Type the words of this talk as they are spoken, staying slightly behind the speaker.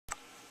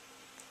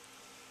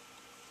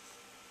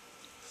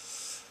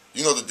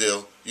You know the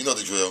deal. You know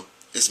the drill.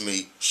 It's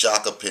me,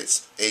 Shaka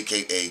Pitts,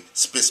 a.k.a.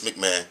 Spitz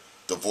McMahon,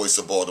 the voice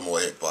of Baltimore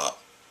hip-hop.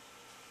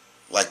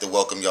 Like to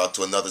welcome y'all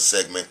to another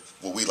segment,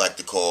 what we like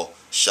to call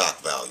Shak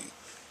Value.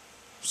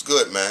 It's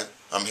good, man.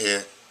 I'm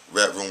here,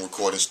 Red Room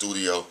Recording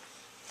Studio,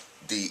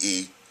 DE.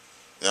 You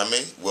know what I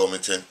mean?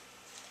 Wilmington.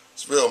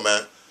 It's real,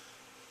 man.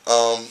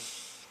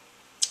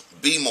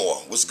 Be More.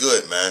 What's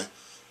good, man?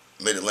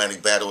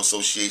 Mid-Atlantic Battle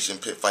Association,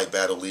 Pit Fight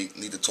Battle League.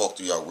 Need to talk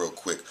to y'all real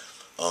quick.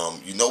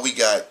 You know we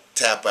got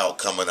Tap Out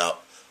coming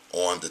up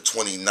on the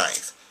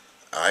 29th.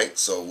 Alright,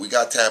 so we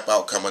got Tap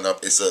Out coming up.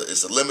 It's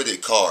a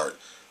limited card,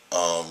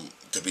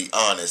 to be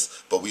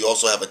honest. But we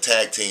also have a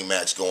tag team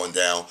match going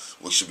down,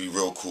 which should be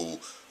real cool.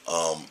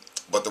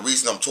 But the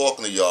reason I'm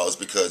talking to y'all is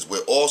because we're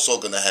also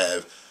going to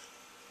have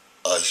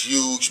a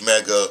huge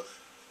mega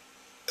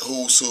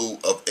who's who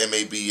of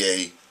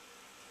MABA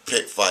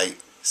Pit Fight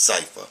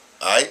Cypher.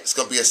 Alright? It's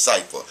going to be a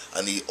cypher.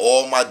 I need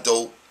all my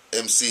dope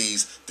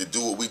MCs to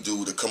do what we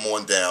do, to come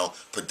on down.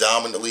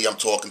 Predominantly, I'm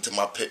talking to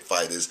my pit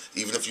fighters.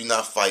 Even if you're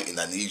not fighting,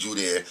 I need you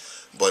there.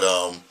 But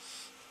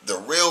the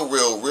real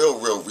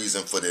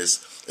reason for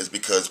this is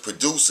because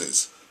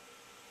producers,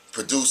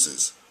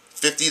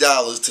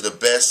 $50 to the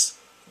best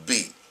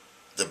beat.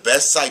 The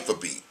best cypher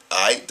beat.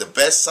 Alright? The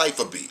best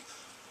cypher beat.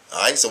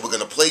 Alright? So we're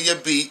going to play your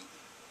beat.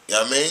 You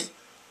know what I mean?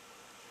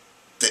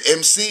 The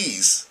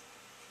MCs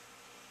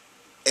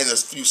and a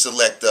few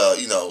select,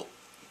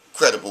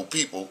 credible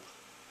people.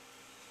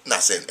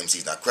 Not saying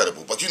MC's not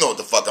credible, but you know what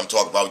the fuck I'm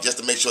talking about. Just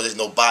to make sure there's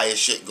no bias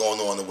shit going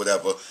on or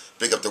whatever.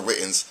 Big up the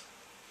writtens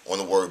on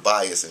the word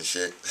bias and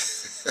shit.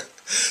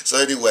 So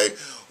anyway,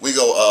 we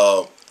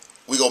go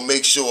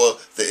make sure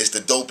that it's the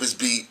dopest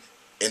beat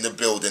in the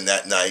building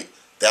that night.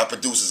 That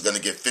producer's gonna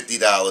get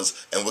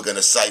 $50 and we're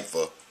gonna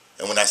cypher.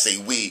 And when I say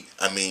we,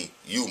 I mean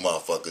you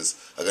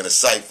motherfuckers are gonna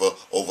cypher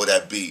over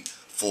that beat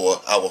for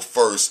our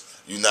first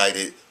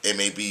United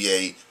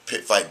MABA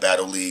Pit Fight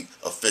Battle League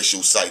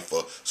official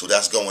cypher. So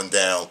that's going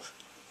down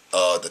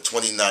the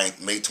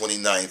 29th, May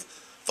 29th,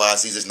 Five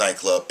Seasons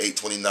Nightclub,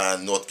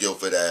 829 North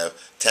Guilford Ave,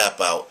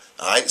 Tap Out.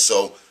 Alright,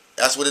 so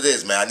that's what it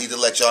is, man. I need to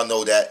let y'all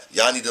know that.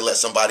 Y'all need to let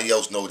somebody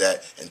else know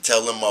that. And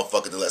tell them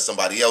motherfucker to let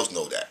somebody else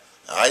know that.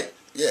 Alright?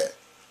 Yeah,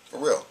 for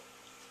real.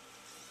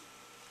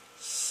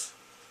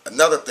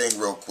 Another thing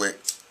real quick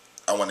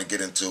I want to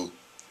get into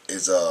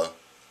is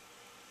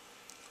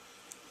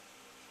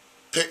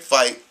Pit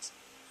Fight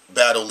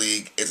Battle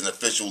League is an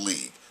official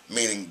league,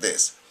 meaning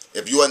this: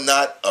 if you are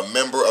not a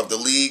member of the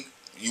league,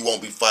 you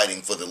won't be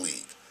fighting for the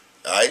league.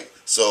 Alright?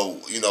 So,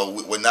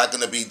 we're not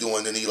going to be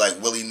doing any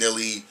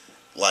willy-nilly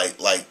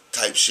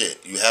type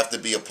shit. You have to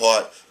be a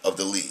part of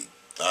the league.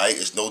 Alright?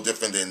 It's no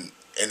different than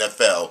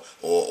NFL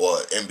or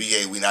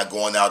NBA. We're not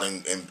going out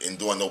and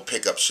doing no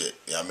pickup shit.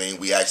 You know what I mean?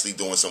 We actually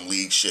doing some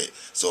league shit.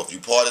 So if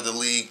you're part of the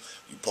league,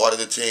 you're part of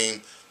the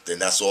team, then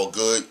that's all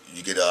good.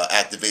 You get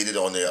activated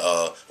on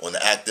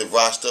the active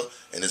roster,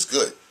 and it's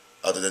good.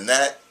 Other than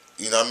that,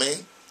 you know what I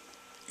mean?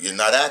 You're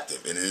not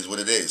active, and it is what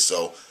it is.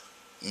 So,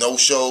 no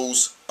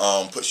shows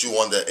puts you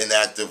on the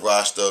inactive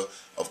roster.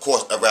 Of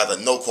course, rather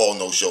no call,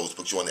 no shows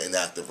puts you on the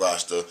inactive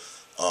roster.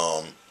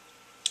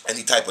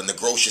 Any type of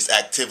negotious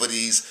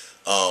activities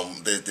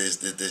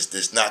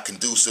that's not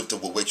conducive to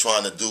what we're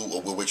trying to do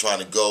or where we're trying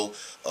to go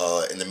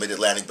in the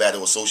Mid-Atlantic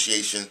Battle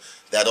Association,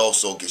 that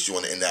also gets you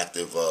on the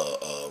inactive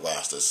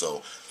roster.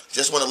 So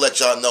just want to let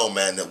y'all know,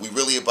 man, that we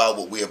really about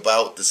what we're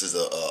about. This is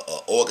a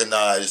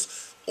organized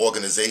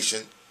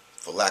organization,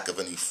 for lack of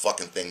any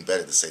fucking thing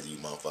better to say to you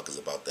motherfuckers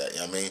about that. You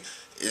know what I mean?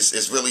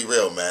 It's really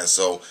real, man.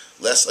 So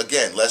let's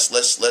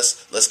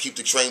keep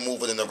the train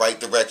moving in the right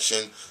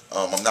direction.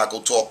 I'm not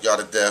gonna talk y'all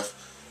to death.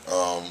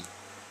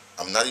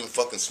 I'm not even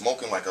fucking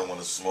smoking like I want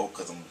to smoke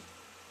because I'm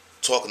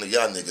talking to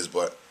y'all niggas,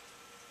 but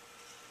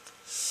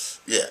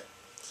yeah.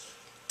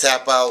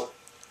 Tap Out,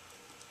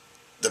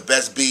 the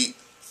best beat,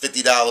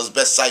 $50,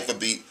 best cypher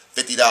beat,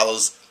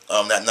 $50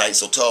 that night.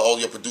 So tell all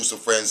your producer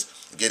friends,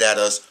 get at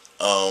us.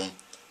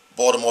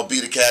 Baltimore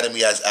Beat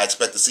Academy, I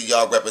expect to see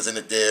y'all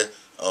represented there.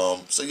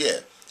 So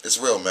yeah, it's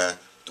real, man.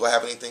 Do I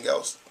have anything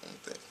else?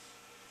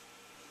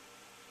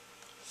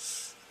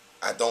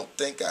 I don't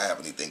think I have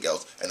anything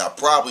else. And I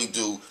probably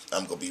do.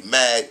 I'm going to be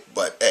mad.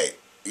 But, hey,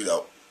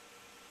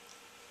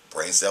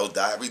 brain cells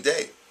die every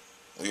day.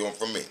 What do you want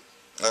from me?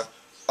 Huh?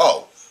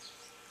 Oh,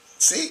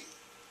 see?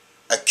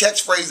 A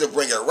catchphrase to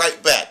bring it right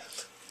back.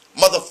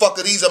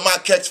 Motherfucker, these are my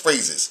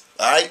catchphrases.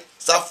 Alright?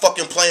 Stop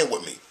fucking playing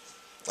with me.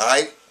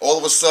 Alright? All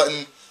of a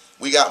sudden,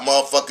 we got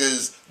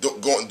motherfuckers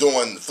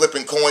doing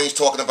flipping coins,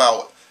 talking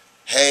about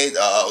head,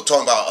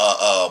 talking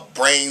about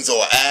brains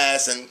or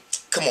ass, and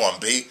come on,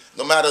 B.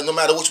 No matter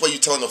which way you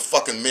turn the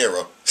fucking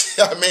mirror.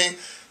 You know what I mean?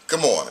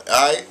 Come on,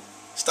 alright?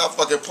 Stop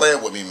fucking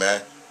playing with me,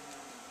 man.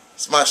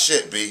 It's my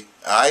shit, B.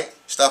 Alright?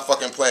 Stop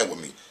fucking playing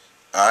with me.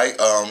 Alright?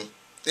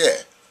 Yeah.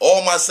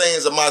 All my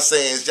sayings are my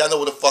sayings. Y'all know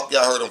where the fuck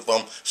y'all heard them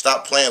from.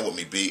 Stop playing with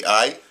me, B.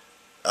 Alright?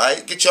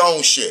 Alright? Get your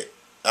own shit.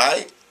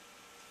 Alright?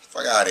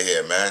 Fuck out of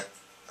here, man.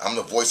 I'm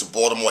the voice of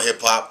Baltimore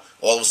hip-hop.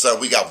 All of a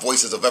sudden, we got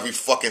voices of every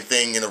fucking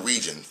thing in the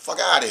region. Fuck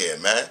out of here,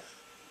 man.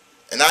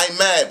 And I ain't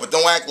mad, but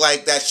don't act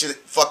like that shit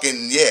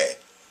fucking, yeah.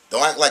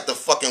 Don't act like the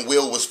fucking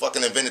wheel was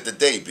fucking invented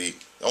today, B.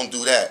 Don't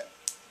do that.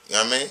 You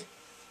know what I mean?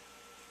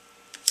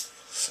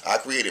 I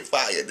created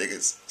fire,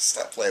 niggas.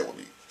 Stop playing with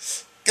me.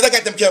 Cause I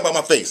got them care about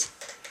my face.